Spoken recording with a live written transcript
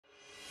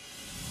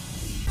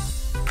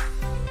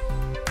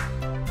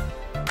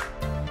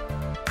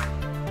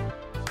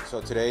So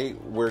today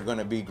we're going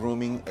to be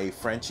grooming a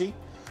Frenchie.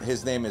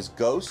 His name is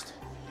Ghost,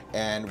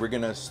 and we're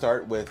going to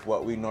start with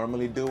what we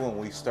normally do when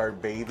we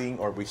start bathing,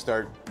 or we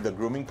start the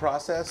grooming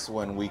process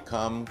when we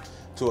come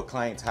to a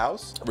client's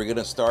house. We're going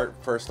to start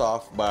first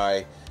off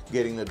by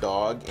getting the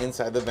dog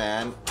inside the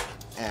van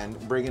and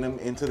bringing him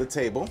into the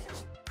table.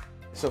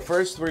 So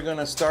first we're going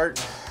to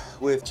start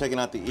with checking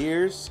out the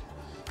ears.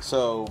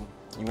 So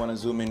you want to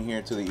zoom in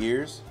here to the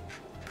ears.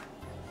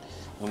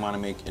 We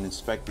want to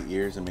inspect the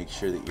ears and make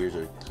sure the ears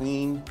are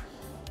clean.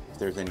 If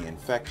there's any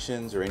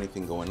infections or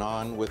anything going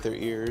on with their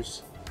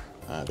ears,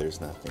 there's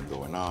nothing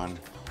going on.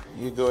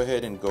 You go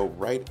ahead and go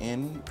right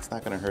in. It's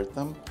not going to hurt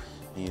them.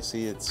 And you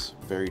see it's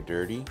very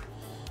dirty.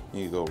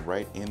 You go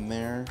right in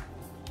there.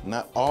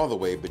 Not all the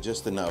way, but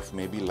just enough.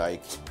 Maybe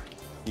like,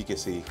 you can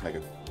see like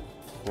a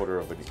quarter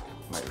of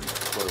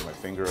my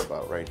finger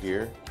about right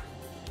here.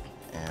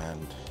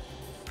 And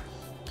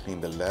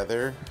clean the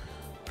leather.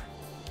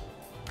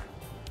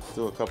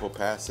 Do a couple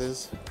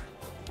passes.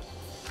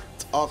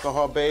 It's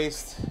alcohol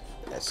based,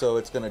 so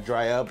it's gonna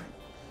dry up.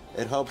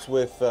 It helps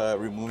with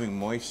removing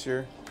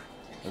moisture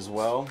as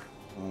well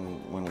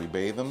when we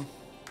bathe them.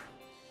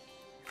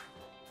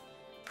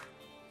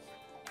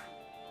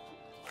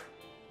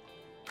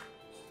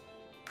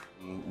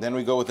 Then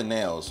we go with the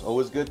nails.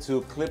 Always good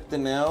to clip the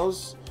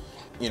nails,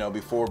 you know,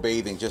 before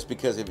bathing, just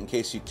because in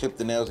case you clip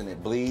the nails and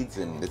it bleeds,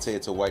 and let's say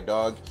it's a white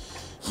dog,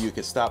 you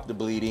could stop the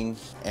bleeding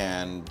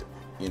and,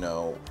 you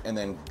know, and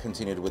then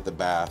continue with the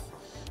bath,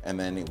 and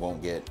then it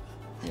won't get,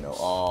 you know,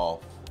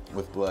 all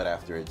with blood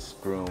after it's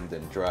groomed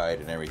and dried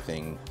and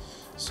everything.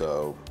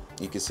 So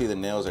you can see the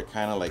nails are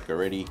kind of like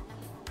already,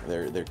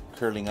 they're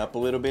curling up a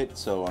little bit.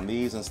 So on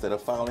these, instead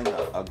of filing,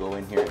 I'll go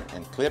in here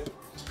and clip.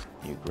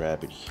 You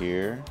grab it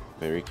here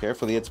very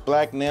carefully. It's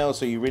black nails,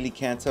 so you really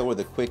can't tell where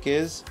the quick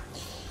is.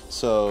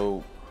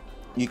 So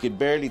you could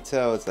barely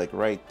tell. It's like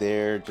right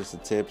there, just the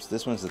tips.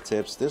 This one's the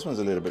tips. This one's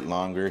a little bit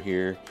longer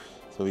here.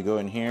 So we go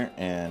in here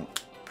and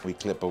we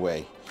clip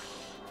away.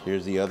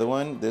 Here's the other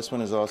one. This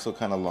one is also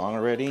kind of long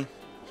already.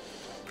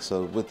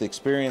 So with the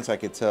experience, I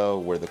could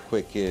tell where the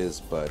quick is,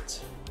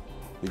 but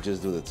we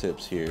just do the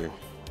tips here.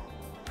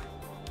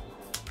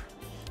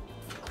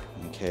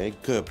 Okay,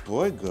 good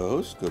boy,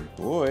 Ghost, good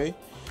boy.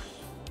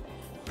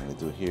 What we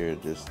do here,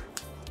 just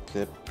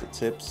clip the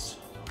tips.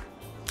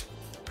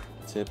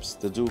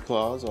 The dew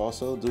claws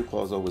also. Dew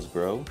claws always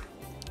grow.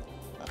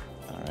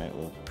 All right,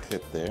 we'll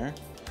clip there.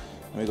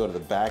 Let me go to the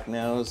back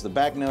nails. The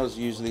back nails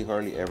usually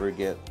hardly ever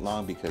get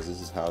long because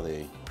this is how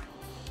they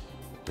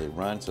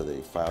run, so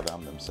they file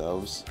down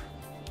themselves.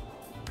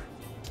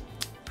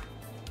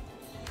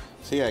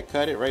 See, I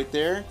cut it right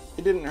there.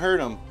 It didn't hurt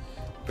them,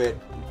 but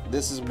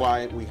this is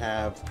why we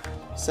have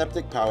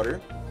septic powder.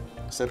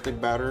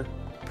 Septic powder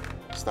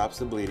stops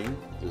the bleeding.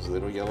 There's a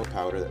little yellow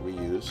powder that we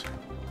use.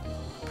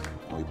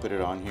 And we put it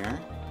on here.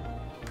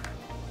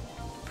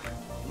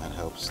 And that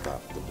helps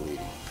stop the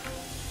bleeding.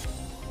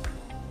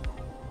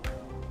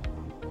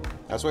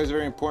 That's why it's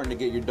very important to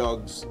get your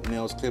dog's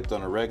nails clipped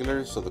on a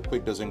regular so the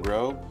quick doesn't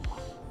grow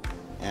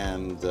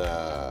and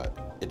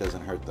it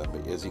doesn't hurt them.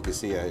 But as you can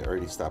see, I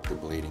already stopped the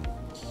bleeding.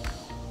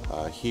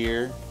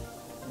 Here,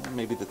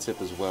 maybe the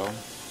tip as well.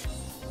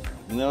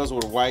 The nails were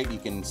white, you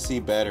can see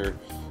better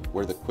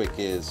where the quick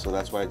is, so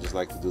that's why I just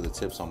like to do the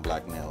tips on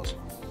black nails.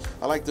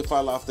 I like to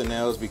file off the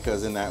nails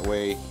because in that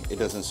way it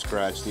doesn't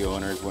scratch the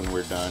owners when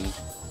we're done.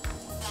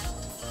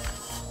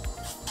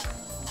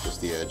 Just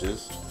the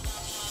edges.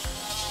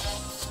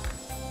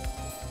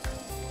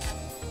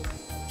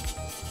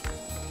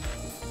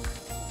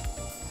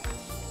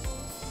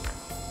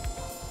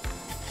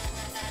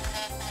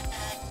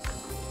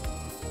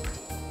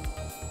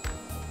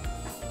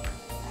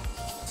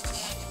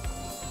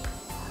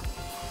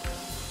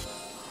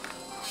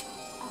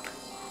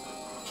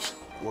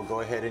 We'll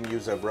go ahead and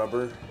use a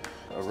rubber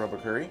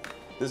curry.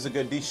 This is a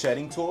good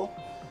de-shedding tool.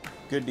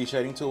 Good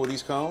de-shedding tool with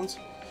these cones.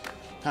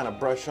 Kind of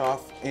brush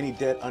off any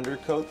dead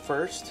undercoat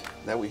first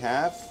that we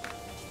have,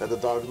 that the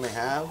dogs may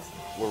have.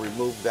 We'll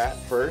remove that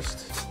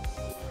first.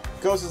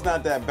 Ghost is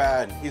not that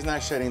bad. He's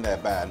not shedding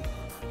that bad.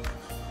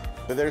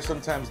 But there's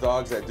sometimes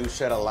dogs that do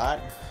shed a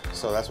lot,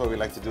 so that's why we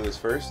like to do this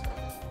first.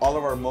 All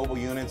of our mobile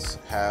units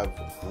have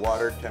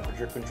water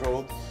temperature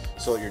controlled,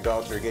 so your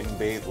dogs are getting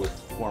bathed with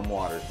warm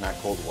water, not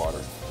cold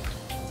water.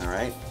 All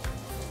right,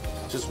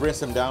 just rinse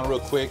them down real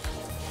quick.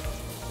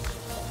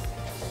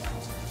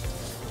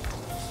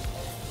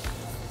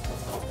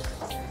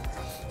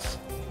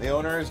 The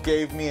owners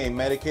gave me a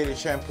medicated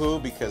shampoo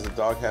because the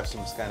dog has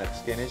some kind of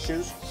skin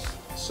issues.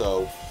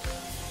 So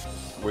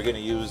we're gonna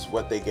use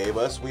what they gave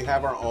us. We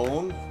have our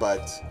own,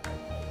 but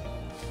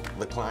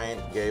the client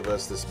gave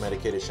us this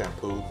medicated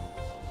shampoo.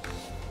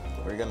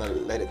 We're gonna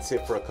let it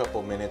sit for a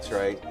couple minutes,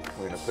 right?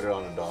 We're gonna put it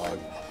on the dog.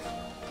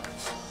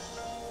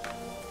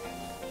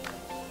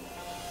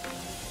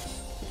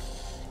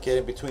 Get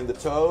it between the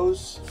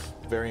toes,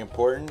 very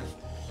important.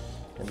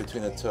 In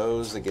between the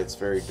toes, it gets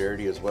very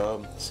dirty as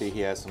well. See,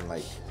 he has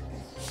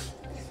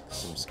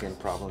some skin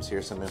problems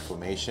here, some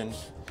inflammation.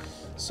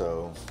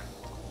 So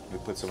we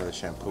put some of the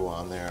shampoo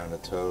on there on the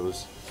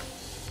toes.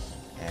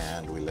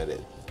 and we let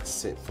it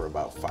sit for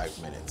about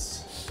 5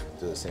 minutes.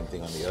 Do the same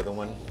thing on the other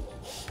one.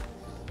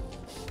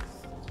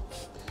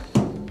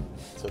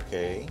 It's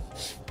okay.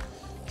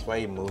 That's why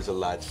he moves a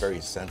lot. It's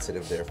very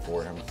sensitive there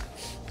for him.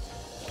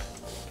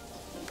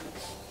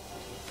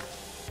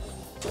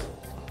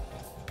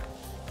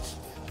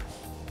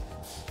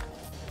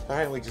 All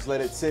right, we just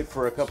let it sit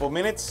for a couple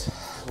minutes.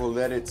 We'll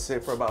let it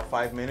sit for about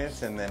 5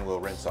 minutes and then we'll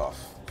rinse off.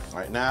 All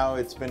right, now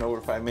it's been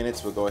over 5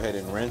 minutes. We'll go ahead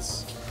and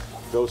rinse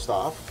Ghost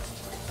off.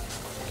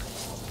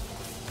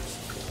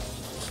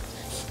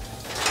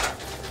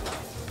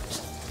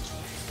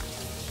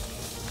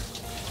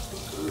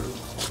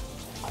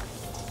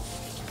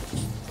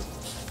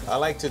 I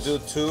like to do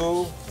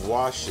 2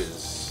 washes.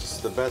 It's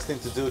the best thing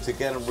to do to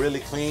get them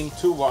really clean.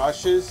 2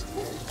 washes,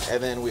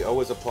 and then we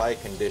always apply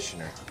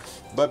conditioner.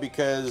 But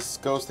because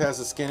Ghost has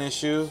a skin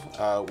issue,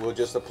 we'll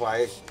just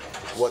apply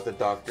what the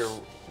doctor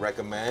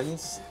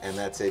recommends, and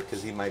that's it,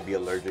 because he might be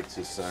allergic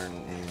to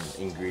certain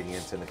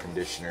ingredients in the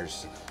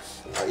conditioners.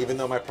 Even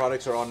though my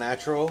products are all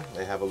natural,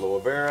 they have aloe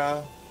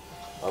vera,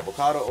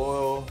 avocado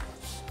oil,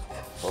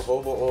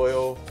 jojoba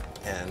oil,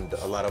 and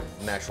a lot of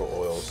natural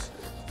oils.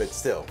 But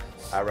still,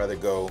 I'd rather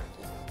go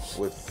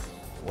with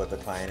what the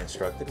client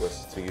instructed,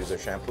 was to use their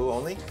shampoo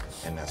only,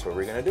 and that's what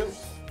we're gonna do.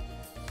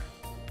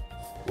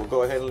 We'll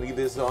go ahead and leave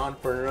this on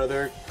for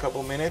another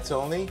couple minutes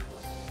only.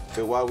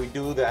 So while we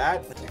do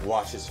that,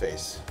 wash his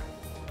face.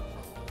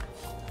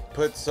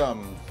 Put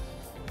some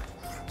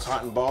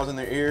cotton balls in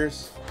their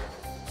ears.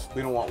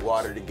 We don't want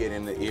water to get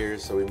in the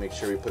ears, so we make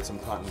sure we put some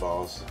cotton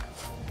balls.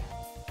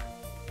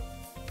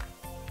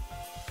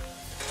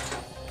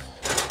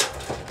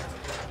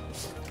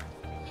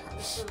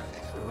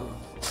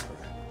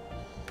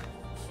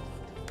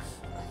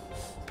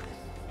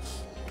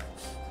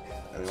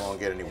 And we won't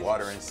get any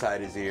water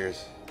inside his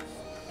ears.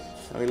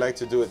 And we like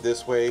to do it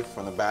this way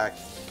from the back.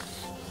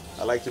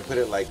 I like to put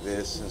it like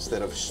this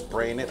instead of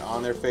spraying it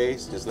on their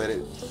face. Just let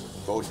it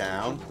go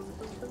down,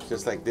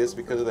 just like this,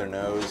 because of their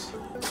nose.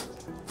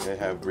 They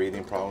have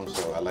breathing problems,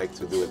 so I like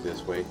to do it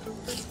this way.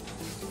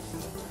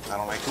 I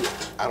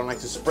don't like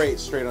to spray it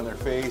straight on their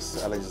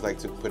face. I just like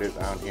to put it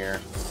down here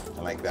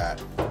and like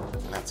that.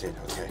 And that's it.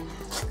 Okay,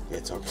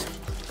 it's okay.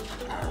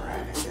 All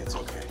right, it's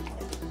okay.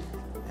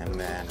 And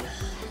then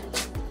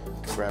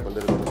grab a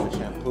little bit of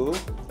shampoo,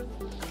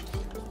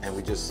 and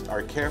we just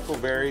are careful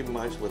very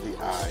much with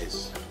the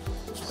eyes.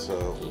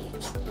 So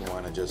you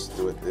want to just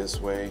do it this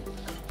way.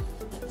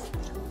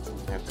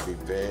 You have to be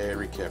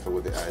very careful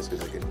with the eyes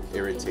because it can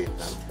irritate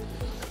them.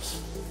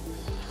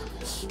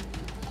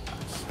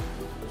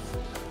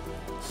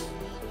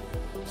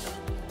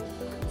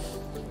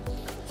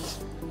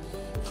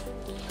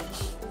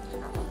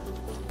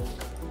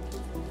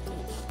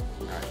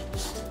 All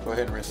right. Go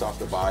ahead and rinse off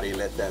the body.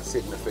 Let that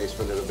sit in the face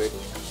for a little bit.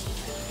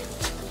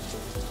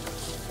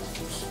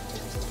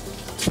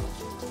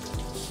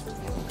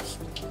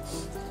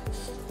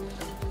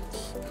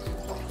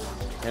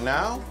 And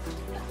now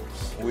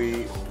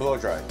we blow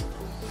dry.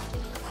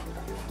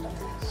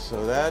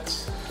 So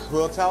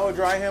we'll towel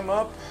dry him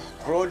up,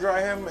 blow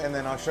dry him, and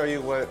then I'll show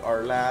you what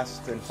our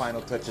last and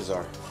final touches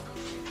are.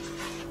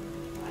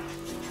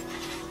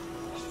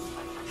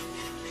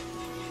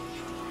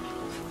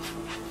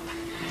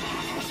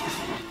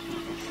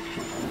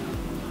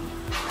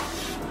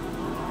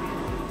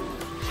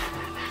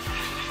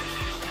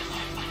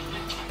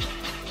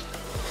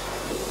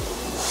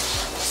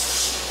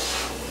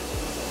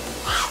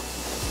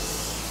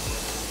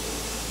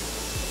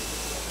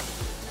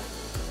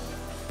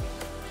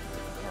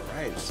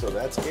 So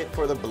that's it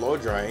for the blow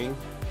drying.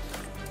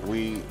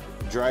 We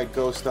dried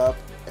Ghost up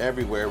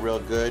everywhere real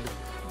good.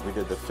 We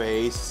did the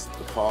face,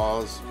 the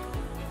paws,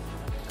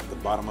 the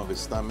bottom of his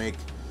stomach,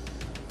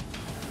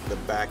 the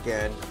back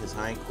end, his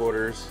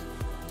hindquarters,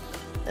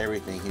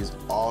 everything. He's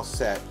all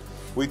set.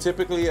 We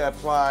typically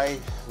apply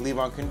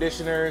leave-on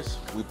conditioners.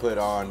 We put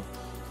on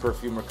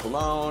perfume or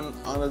cologne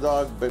on the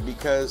dog, but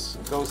because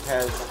Ghost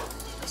has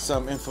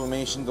some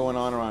inflammation going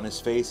on around his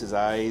face, his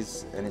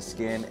eyes, and his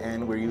skin,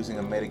 and we're using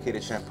a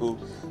medicated shampoo,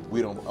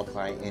 we don't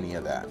apply any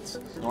of that.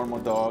 Normal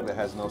dog that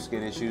has no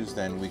skin issues,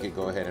 then we could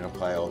go ahead and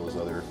apply all those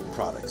other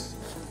products.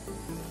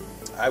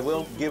 I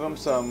will give him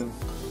some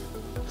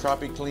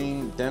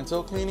Tropi-Clean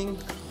dental cleaning.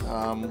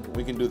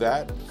 We can do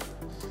that,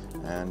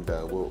 and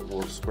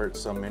we'll squirt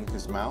some in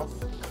his mouth.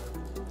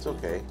 It's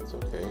okay, it's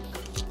okay.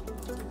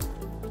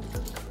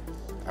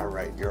 All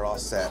right, you're all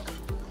set.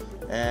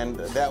 And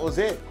that was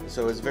it.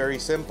 So it's very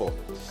simple.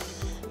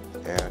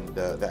 And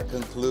that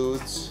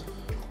concludes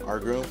our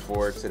groom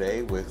for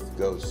today with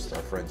Ghost,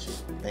 our Frenchie.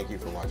 Thank you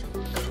for watching.